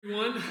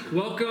Everyone,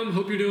 welcome.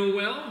 Hope you're doing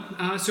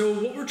well. So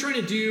what we're trying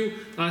to do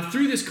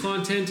through this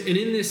content and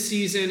in this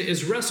season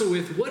is wrestle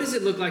with what does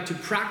it look like to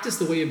practice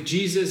the way of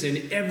Jesus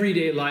in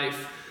everyday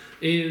life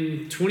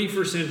in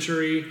 21st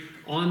century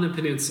on the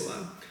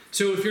peninsula.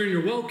 So if you're in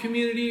your well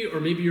community or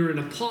maybe you're in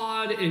a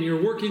pod and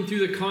you're working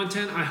through the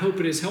content, I hope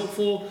it is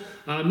helpful.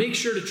 Make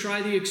sure to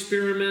try the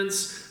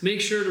experiments. Make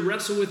sure to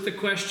wrestle with the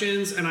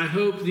questions. And I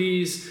hope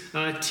these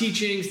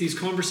teachings, these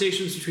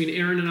conversations between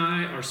Aaron and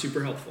I are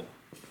super helpful.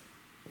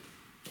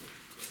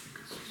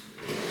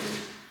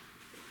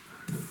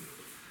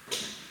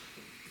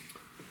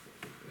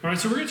 All right,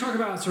 so we're going to talk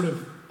about sort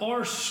of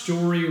our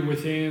story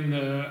within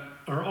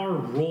our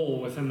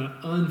role within the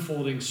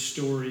unfolding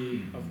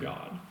story of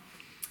God.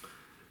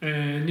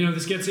 And,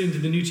 this gets into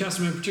the New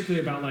Testament,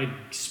 particularly about like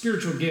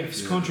spiritual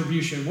gifts,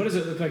 contribution. What does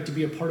it look like to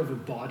be a part of a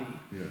body?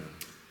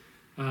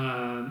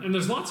 And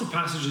there's lots of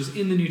passages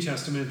in the New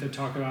Testament that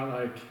talk about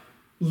like,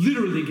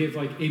 literally give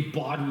like a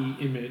body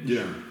image.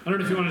 I don't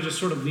know if you want to just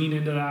sort of lean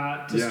into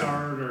that to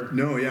start or...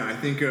 No, I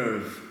think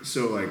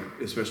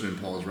especially in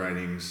Paul's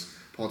writings,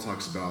 Paul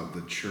talks about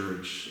the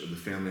church, the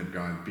family of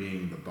God,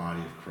 being the body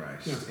of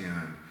Christ,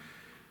 and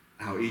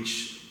how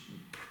each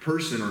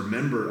person or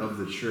member of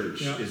the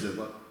church is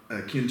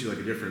akin to like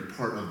a different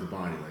part of the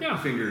body, like the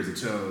fingers,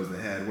 the toes, the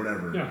head,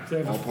 whatever. They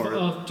have all part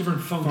of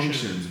different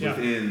functions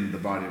within the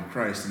body of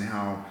Christ, and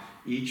how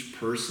each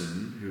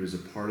person who is a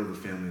part of the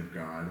family of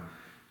God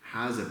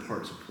has a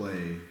part to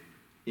play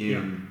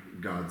in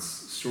God's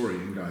story,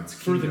 in God's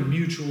kingdom. For the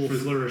mutual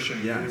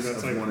flourishing. Yes, that's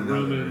of like one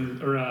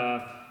Roman another.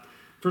 Or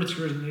 1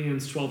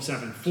 Corinthians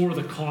 12:7, for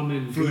the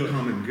common good. For the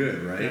common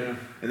good, right? Yeah.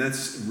 And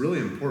that's really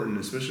important,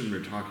 especially when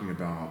we're talking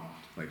about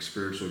like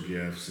spiritual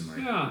gifts and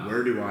like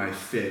where do I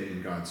fit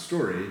in God's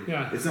story?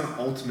 It's not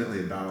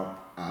ultimately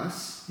about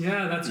us.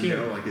 That's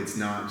good. Like it's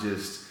not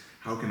just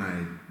how can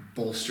I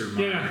bolster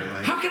my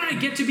like, how can I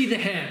get to be the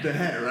head? The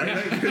head,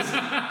 right? Because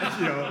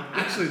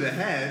actually the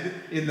head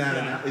in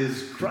that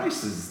is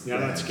Christ is the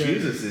that's head. good.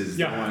 Jesus is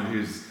the one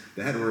who's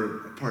the head.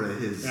 We're part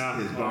of his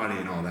body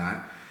and all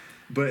that.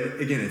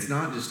 But again, it's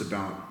not just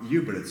about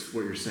you, but it's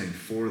what you're saying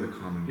for the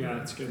common good.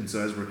 That's good. And so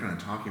as we're kind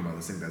of talking about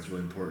this, I think that's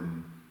really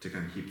important to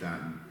kind of keep that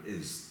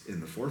is in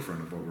the forefront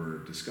of what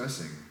we're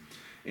discussing.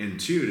 And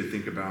two, to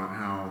think about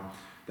how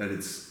that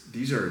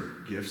these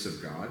are gifts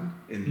of God,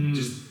 and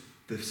just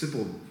the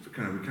simple we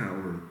kind of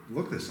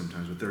overlook this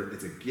sometimes, but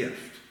it's a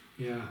gift.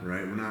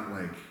 Right? We're not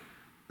like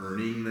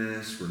earning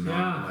this. We're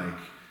not like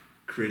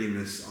creating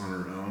this on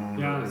our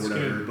own or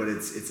whatever. Good. But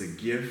it's a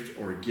gift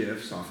or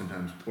gifts,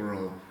 oftentimes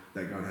plural,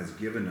 that God has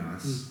given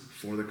us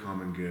for the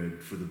common good,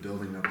 for the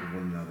building up of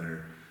one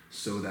another,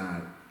 so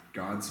that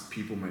God's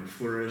people might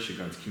flourish, and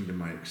God's kingdom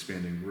might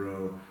expand and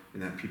grow,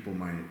 and that people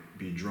might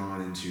be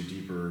drawn into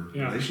deeper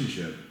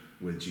relationship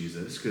with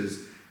Jesus. Because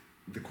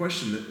the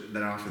question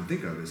that I often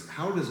think of is,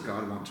 how does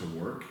God want to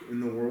work in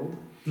the world?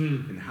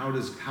 And how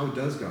does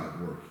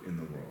God work in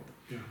the world?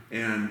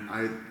 And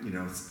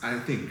I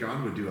think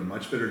God would do a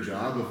much better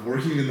job of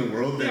working in the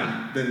world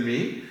than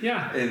me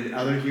and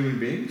other human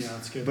beings.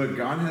 That's good. But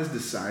God has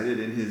decided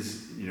in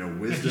his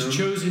wisdom. He's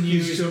chosen you.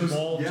 He's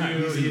involved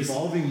you. He's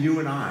involving you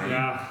and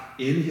I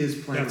in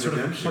his plan of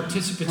redemption.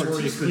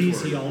 Participatory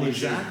ecclesiology.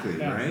 Exactly,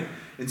 right?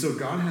 And so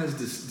God has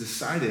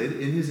decided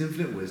in his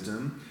infinite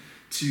wisdom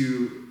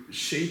to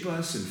shape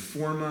us and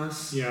form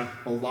us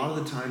a lot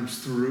of the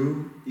times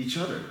through each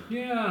other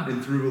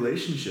and through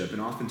relationship.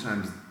 And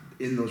oftentimes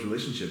in those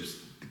relationships,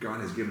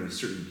 God has given us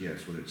certain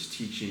gifts, whether it's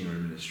teaching or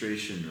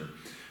administration or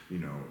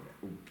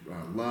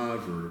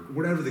love or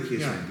whatever the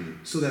case might be,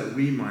 so that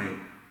we might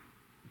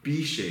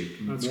be shaped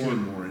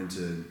and more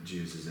into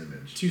Jesus'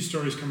 image. Two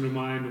stories come to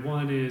mind.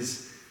 One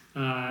is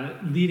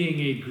leading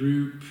a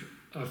group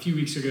a few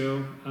weeks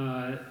ago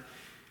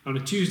on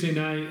a Tuesday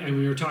night, and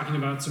we were talking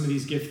about some of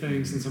these gift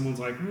things, and someone's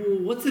like, well,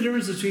 what's the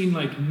difference between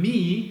like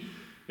me,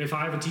 if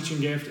I have a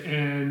teaching gift,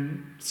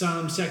 and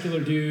some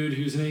secular dude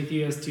who's an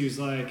atheist who's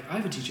like, I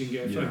have a teaching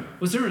gift. Like,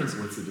 what's the difference?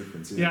 What's the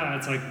difference?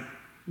 It's like,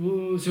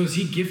 well, so is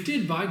he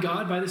gifted by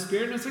God, by the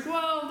Spirit? And it's like,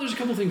 well, there's a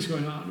couple things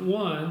going on.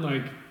 One,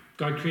 like,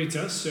 God creates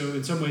us, so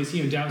in some ways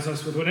he endows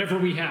us with whatever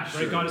we have,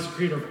 right? God is the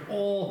creator of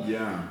all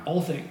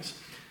things.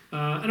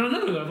 And on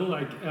another level,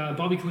 like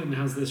Bobby Clinton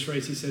has this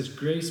phrase, he says,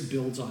 grace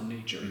builds on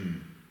nature.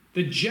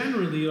 That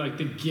generally, like,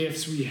 the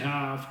gifts we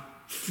have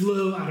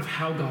flow out of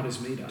how God has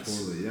made us.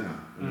 Totally,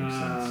 that makes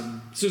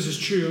sense. So this is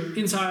true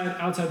inside,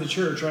 outside the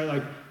church, right?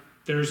 Like,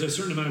 there's a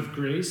certain amount of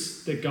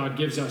grace that God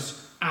gives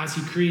us as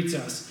he creates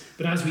us.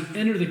 But as we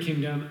enter the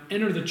kingdom,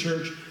 enter the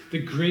church, the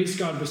grace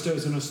God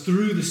bestows on us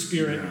through the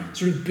Spirit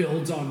sort of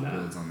builds on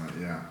that.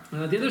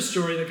 The other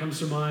story that comes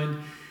to mind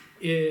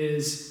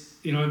is,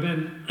 I've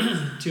been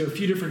to a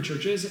few different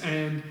churches,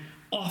 and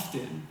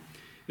often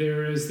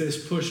there is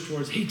this push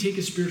towards, hey, take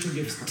a spiritual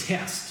gifts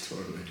test.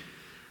 Totally.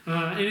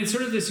 And it's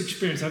sort of this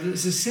experience.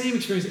 It's the same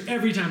experience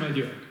every time I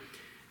do it.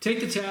 Take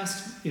the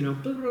test,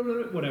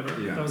 whatever.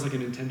 That was like a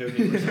Nintendo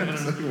game or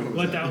something. I don't know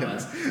what that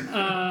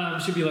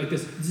was. Should be like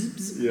this.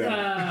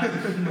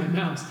 My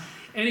mouse.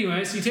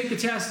 Anyway, so you take the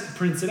test,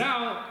 prints it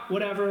out,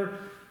 whatever.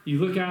 You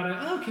look at it,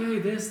 okay,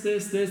 this,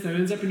 and it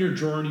ends up in your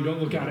drawer, and you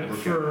don't look at it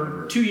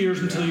for 2 years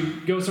until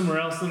you go somewhere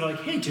else, and they're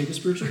like, hey, take a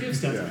spiritual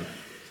gifts test.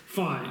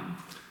 Fine.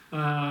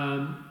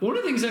 One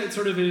of the things that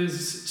sort of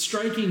is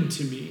striking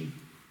to me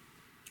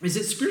is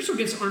that spiritual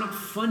gifts are not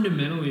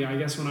fundamentally, I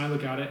guess when I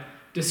look at it,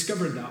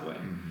 discovered that way.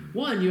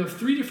 One, you have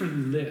 3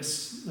 different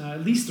lists,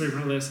 at least 3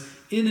 different lists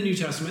in the New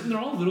Testament, and they're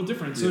all a little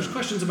different. So there's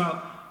questions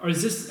about, are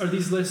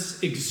these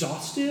lists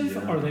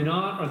exhaustive? Are they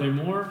not? Are they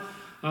more?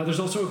 There's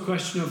also a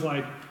question of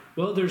like,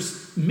 well,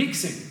 there's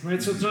mixing,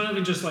 right? So it's not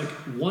even just like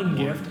one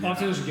gift.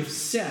 Often there's a gift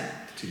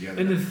set.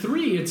 Together. And the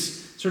 3, it's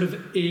sort of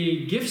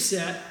a gift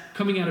set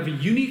coming out of a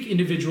unique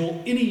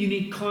individual in a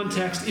unique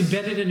context,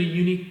 embedded in a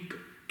unique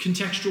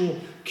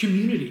contextual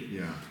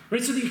community.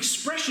 Right? So the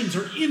expressions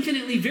are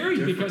infinitely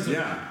varied because of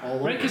that.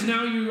 Right? Because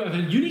now you have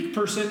a unique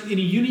person in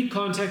a unique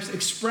context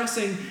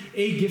expressing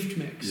a gift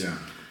mix.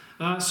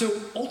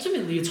 So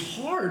ultimately, it's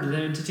hard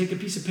then to take a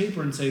piece of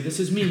paper and say,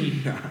 "This is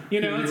me." You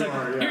know, it's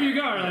like, here you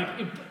go.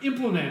 Like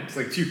implement. It's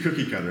like too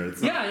cookie cutter.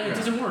 It's not, it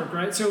doesn't work,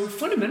 right? So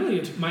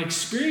fundamentally, my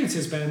experience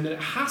has been that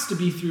it has to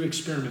be through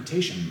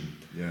experimentation.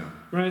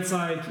 Right? It's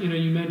like, you know,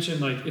 you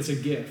mentioned like it's a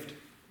gift.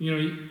 You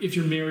know, if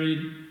you're married,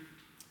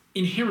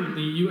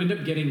 inherently you end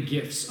up getting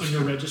gifts on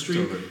your registry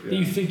that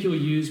you think you'll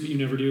use, but you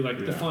never do,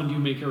 like the fondue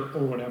maker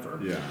or whatever.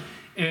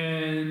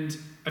 And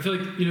I feel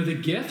like, you know, the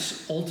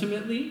gifts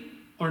ultimately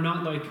are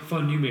not like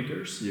fondue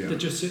makers that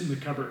just sit in the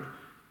cupboard.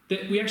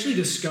 That we actually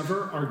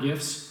discover our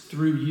gifts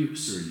through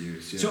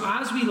use. So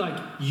as we like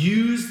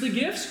use the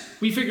gifts,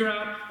 we figure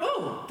out,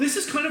 oh, this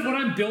is kind of what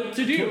I'm built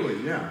to do.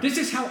 This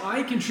is how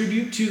I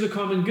contribute to the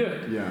common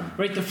good.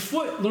 Right? The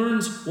foot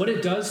learns what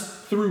it does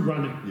through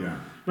running.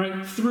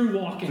 Right? Through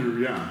walking.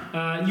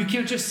 You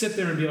can't just sit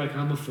there and be like,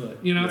 I'm a foot.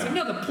 You know, it's like,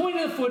 no, the point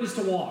of the foot is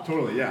to walk.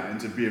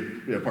 And to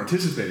be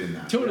participate in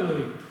that.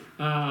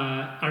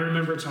 I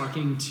remember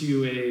talking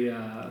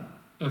to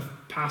a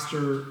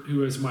pastor who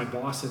was my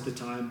boss at the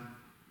time,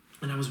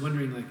 and I was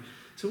wondering, like,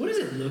 so what does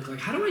it look like?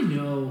 How do I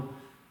know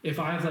if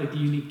I have like the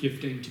unique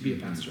gifting to be a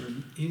pastor?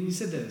 And he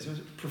said this, it was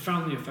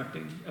profoundly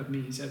affecting of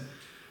me. He said,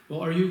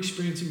 well, are you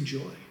experiencing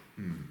joy?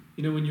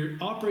 You know, when you're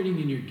operating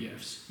in your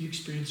gifts, you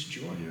experience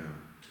joy.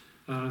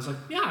 I was like,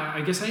 yeah,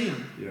 I guess I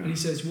am. And he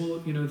says,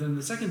 well, you know, then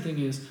the second thing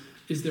is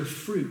there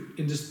fruit?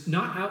 And just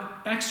not out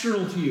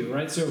external to you,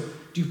 right? So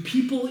do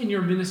people in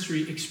your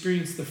ministry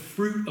experience the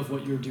fruit of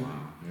what you're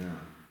doing?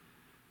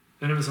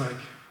 And I was like,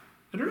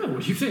 I don't know,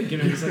 what do you think? You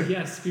know, he's like,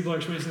 yes, people are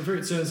experiencing the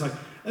fruit. So it's like,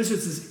 it's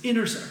this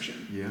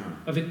intersection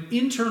of an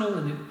internal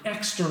and an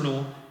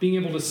external, being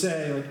able to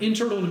say, like,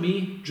 internal to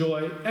me,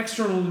 joy,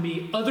 external to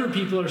me, other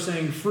people are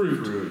saying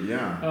fruit.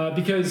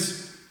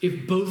 Because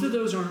if both of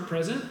those aren't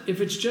present, if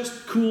it's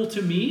just cool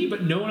to me,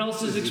 but no one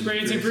else is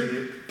experiencing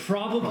fruit,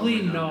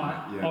 probably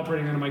not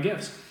operating out of my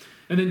gifts.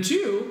 And then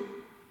 2,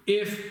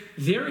 if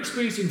they're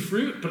experiencing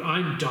fruit, but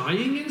I'm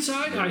dying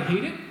inside, I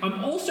hate it,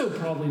 I'm also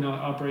probably not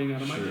operating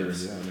out of my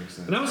gifts. That makes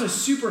sense. And that was a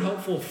super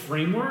helpful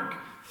framework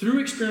through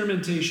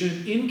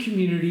experimentation in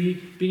community,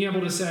 being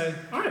able to say,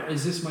 all right,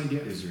 is this my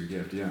gift? Is your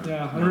gift, I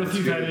don't know if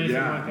you've had anything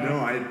like that. No,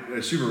 I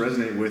super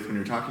resonate with when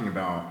you're talking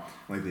about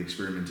like the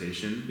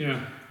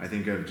experimentation. I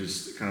think of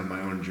just kind of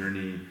my own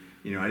journey.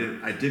 You know,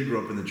 I did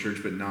grow up in the church,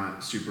 but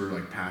not super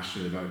like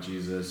passionate about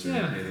Jesus or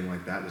anything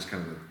like that. Just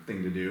kind of a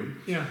thing to do.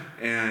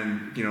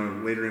 And you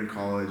know, later in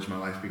college, my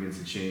life begins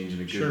to change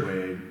in a good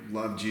way.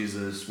 Love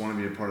Jesus, want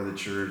to be a part of the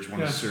church,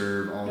 want to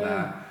serve, all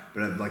that.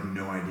 But I have like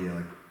no idea,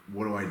 like,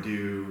 what do I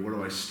do? Where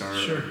do I start?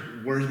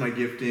 Where's my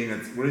gifting?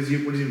 What does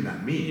even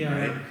that mean,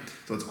 right?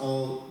 So it's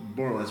all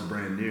more or less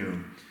brand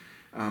new.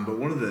 But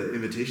one of the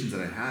invitations that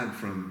I had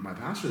from my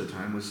pastor at the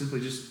time was simply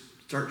just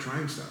start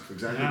trying stuff.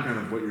 Exactly kind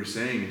of what you're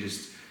saying, and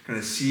just kind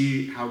of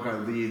see how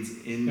God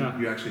leads in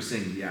you actually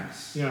saying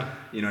yes.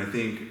 You know, I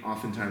think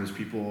oftentimes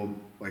people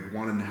like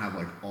wanting to have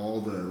like all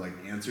the like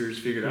answers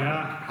figured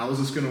out. Like, how is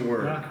this going to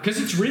work?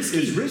 Because it's risky.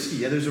 It's risky.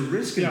 There's a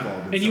risk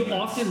involved. And you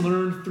often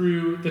learn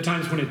through the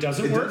times when it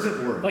doesn't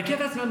work. Like,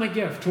 that's not my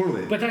gift.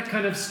 But that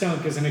kind of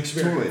stunk as an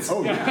experience.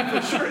 Oh yeah,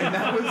 for sure. And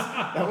that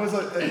was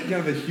a kind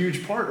of a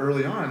huge part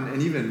early on,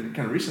 and even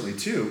kind of recently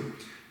too.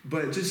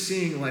 But just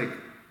seeing like,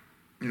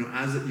 you know,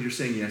 as you're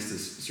saying yes to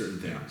certain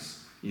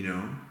things, you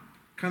know,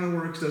 kind of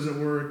works,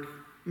 doesn't work,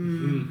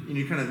 and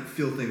you kind of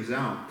feel things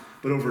out.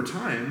 But over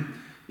time,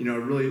 you know,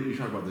 really, you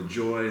talk about the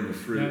joy and the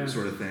fruit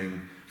sort of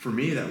thing. For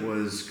me, that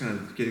was kind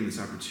of getting this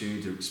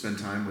opportunity to spend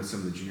time with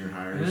some of the junior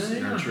hires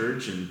in our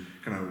church and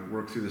kind of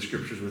work through the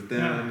scriptures with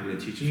them, get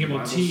teaching from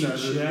Bible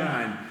studies,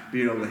 and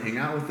being able to hang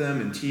out with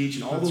them and teach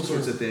and all those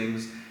sorts of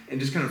things. And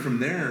just kind of from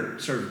there,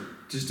 start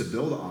just to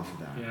build off of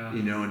that,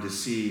 you know, and to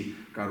see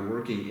God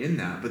working in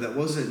that. But that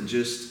wasn't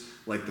just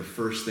like the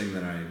first thing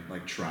that I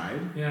like tried.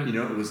 You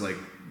know, it was like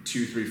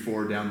 2, 3,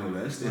 4 down the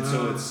list. And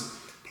so it's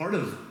part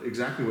of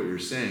exactly what you're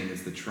saying.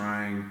 It's the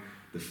trying,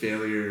 the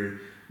failure,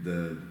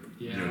 the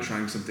you know,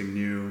 trying something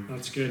new.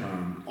 That's good.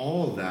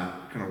 All of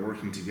that kind of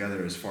working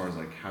together as far as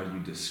like how do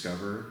you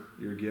discover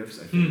your gifts.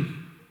 I think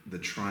the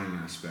trying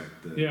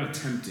aspect, the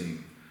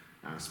attempting,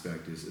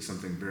 aspect is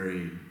something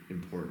very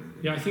important.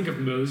 Yeah, I think of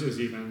Moses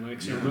even.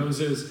 Like, so Yeah.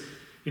 Moses,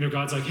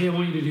 God's like, hey, I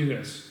want you to do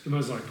this. And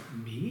Moses is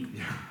like, me?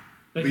 Yeah.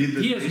 Like, Lead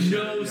the he has nation,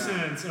 no yeah.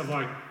 sense of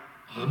like,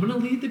 I'm going to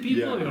lead the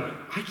people. Yeah. You're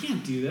like, I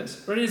can't do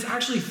this. Right? And it's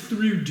actually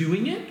through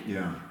doing it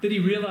Yeah. that he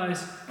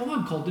realized, oh,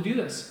 I'm called to do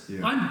this.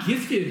 Yeah. I'm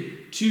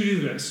gifted to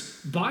do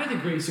this by the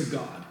grace of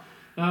God.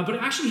 But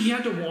actually, he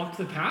had to walk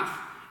the path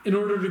in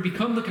order to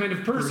become the kind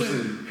of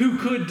person who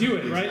could do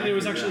it, right? And it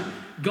was actually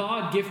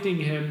God gifting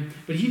him,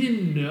 but he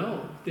didn't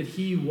know that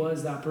he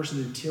was that person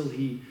until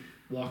he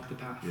walked the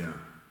path. Yeah.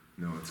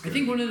 No, it's good. I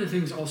think one of the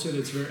things also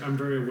I'm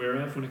very aware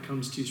of when it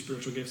comes to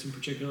spiritual gifts in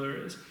particular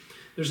is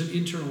there's an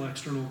internal,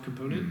 external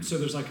component. Mm. So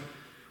there's like,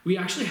 we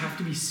actually have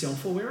to be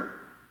self-aware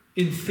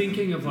in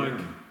thinking of like,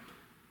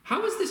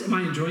 how is this? Am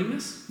I enjoying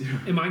this? Yeah.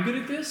 Am I good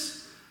at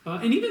this?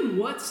 And even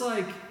what's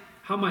like,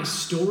 how my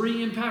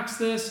story impacts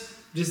this?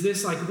 Does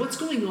this like, what's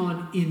going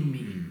on in me?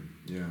 Mm.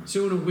 Yeah.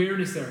 So an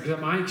awareness there, because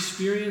my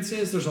experience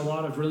is there's a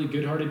lot of really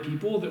good-hearted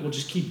people that will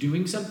just keep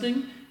doing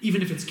something,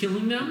 even if it's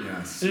killing them.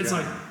 Yes. And it's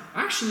like,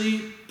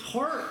 actually,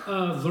 part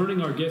of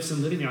learning our gifts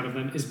and living out of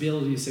them is the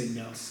ability to say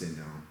no. Say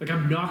no. Like,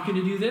 I'm not going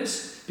to do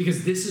this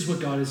because this is what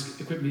God has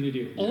equipped me to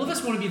do. All of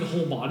us want to be the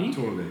whole body.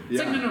 Totally. It's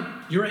like, no,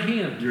 you're a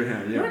hand. You're a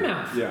hand, yeah. You're a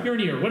mouth. Yeah. You're an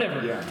ear,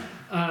 whatever.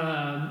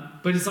 Yeah.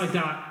 But it's like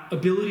that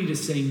ability to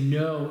say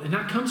no, and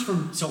that comes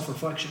from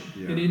self-reflection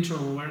and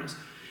internal awareness.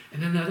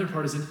 And then the other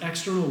part is an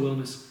external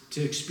willingness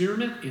to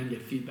experiment and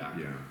get feedback.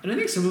 Yeah. And I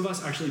think some of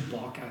us actually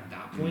balk at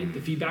that point,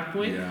 the feedback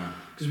point,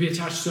 because we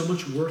attach so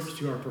much worth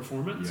to our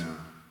performance.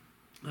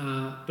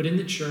 Yeah. But in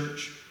the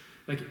church,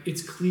 like,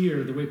 it's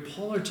clear the way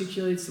Paul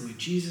articulates, the way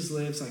Jesus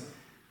lives, like,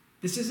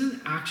 this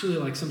isn't actually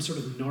like some sort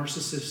of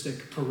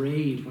narcissistic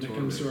parade when it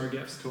comes to our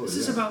gifts. This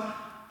is about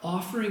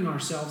offering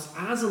ourselves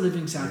as a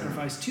living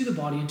sacrifice to the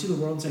body and to the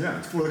world and saying,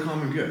 it's for the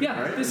common good.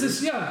 yeah, right? this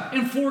is,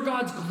 and for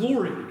God's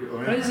glory.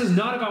 Oh, yeah. Right? This is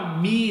not about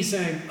me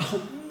saying,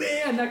 oh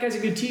man, that guy's a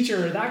good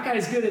teacher, or that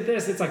guy's good at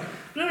this. It's like,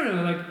 no,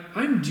 like,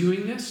 I'm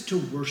doing this to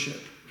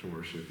worship. To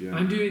worship, yeah.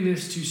 I'm doing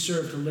this to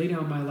serve, to lay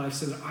down my life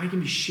so that I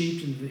can be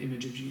shaped into the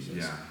image of Jesus.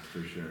 Yeah,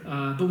 for sure.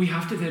 But we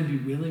have to then be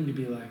willing to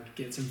be like,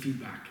 get some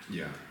feedback.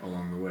 Yeah,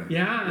 along the way.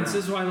 Yeah, and this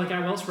is why, like,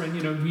 at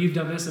Wellspring, we've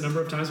done this a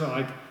number of times,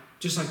 where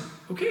just like,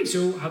 okay,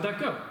 so how'd that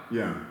go?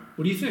 Yeah.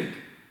 What do you think?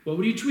 What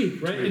would you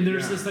tweak, right? And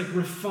there's this like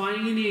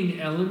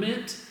refining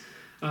element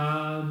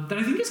that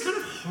I think is kind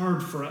of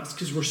hard for us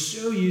because we're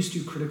so used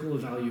to critical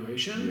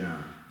evaluation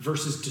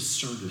versus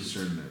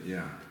discernment.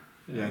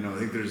 Yeah, no, I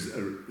think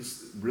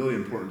it's really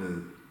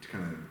important to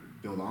kind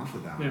of build off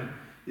of that.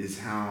 Is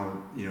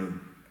how,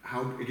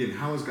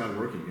 how is God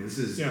working? This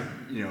is,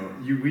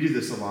 we do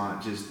this a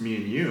lot, just me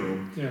and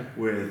you,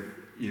 with,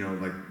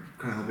 like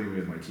kind of helping me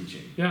with my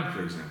teaching,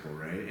 for example,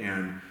 right?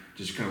 And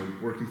just kind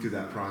of working through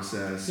that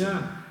process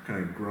and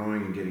kind of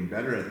growing and getting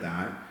better at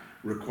that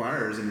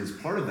requires, and as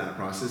part of that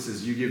process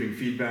is you giving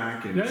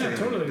feedback and saying,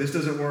 totally. This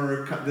doesn't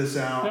work, cut this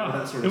out, all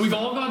that sort of and we've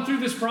stuff. all gone through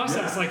this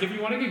process. Like, if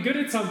you want to get good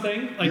at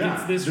something, like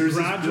it's this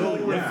gradual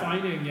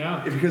refining.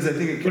 Because I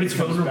think it comes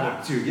vulnerable.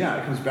 back to,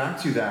 it comes back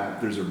to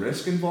that there's a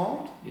risk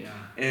involved. Yeah.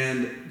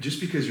 And just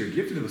because you're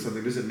gifted with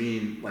something doesn't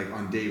mean like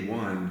on day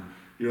one,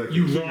 you're like,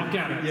 you rock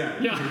at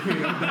it. You're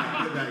putting up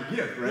that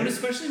gift, right? And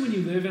especially when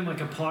you live in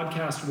like a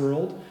podcast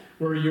world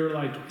where you're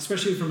like,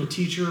 especially from a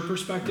teacher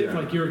perspective,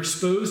 like you're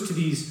exposed to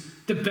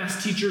the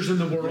best teachers in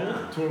the world.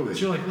 Yeah, totally.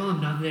 So you're like, well,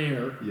 I'm not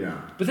there. Yeah.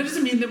 But that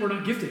doesn't mean that we're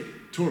not gifted.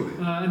 Totally.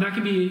 And that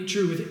can be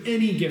true with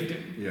any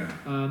gifting. Yeah.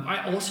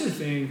 I also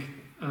think,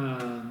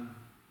 I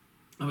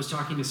was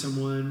talking to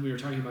someone, we were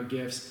talking about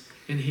gifts,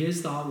 and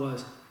his thought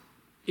was,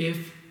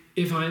 if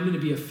I'm going to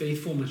be a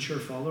faithful, mature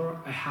follower,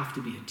 I have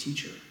to be a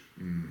teacher.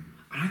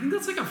 And I think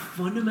that's like a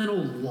fundamental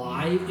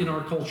lie in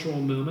our cultural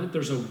moment.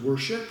 There's a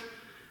worship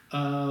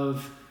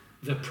of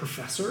the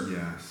professor.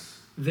 Yes.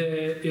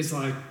 That is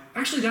like,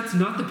 actually, that's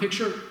not the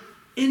picture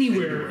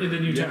anywhere in the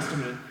New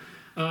Testament.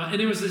 And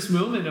it was this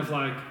moment of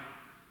like,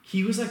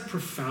 he was like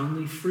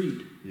profoundly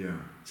freed. Yeah.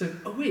 It's like,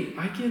 oh wait,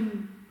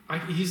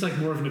 he's like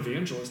more of an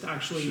evangelist,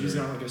 actually. He's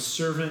got like a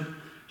servant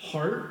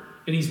heart,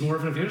 and he's more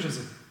of an evangelist.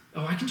 Like,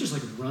 oh, I can just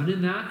like run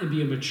in that and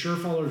be a mature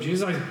follower of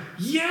Jesus. Like,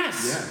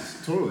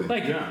 yes, totally.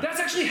 Like,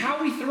 that's actually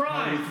how we thrive.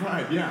 How we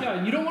thrive,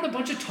 yeah. You don't want a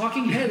bunch of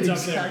talking heads up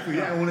there. Exactly,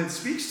 yeah. And when it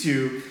speaks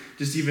to,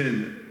 just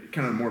even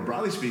kind of more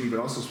broadly speaking, but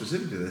also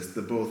specific to this,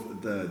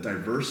 both the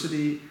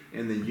diversity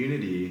and the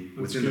unity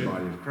within the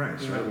body of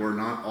Christ, right? We're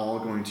not all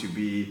going to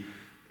be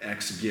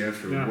X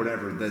gift or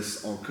whatever,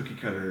 this all cookie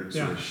cutter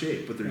sort of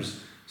shape, but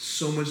there's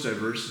so much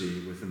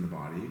diversity within the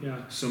body,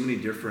 so many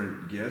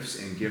different gifts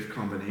and gift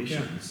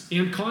combinations.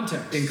 And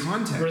context. In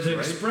context, where the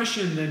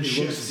expression then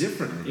shifts. Looks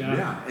differently.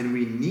 And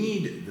we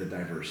need the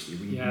diversity.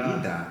 We need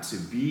that to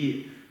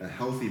be a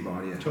healthy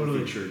body, a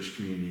healthy church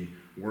community,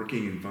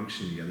 working and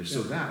functioning together.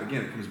 So that,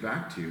 again, it comes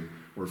back to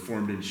we're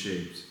formed and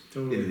shaped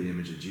into the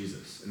image of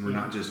Jesus. And we're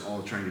not just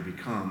all trying to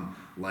become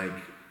like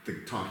the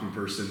talking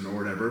person or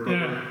whatever, but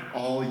we're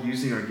all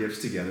using our gifts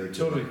together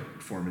to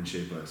form and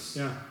shape us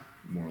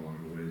more along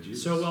the way of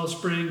Jesus. So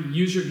Wellspring,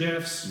 use your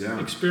gifts,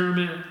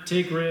 experiment,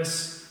 take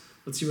risks,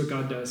 Let's see what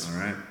God does. All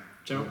right.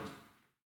 Ciao.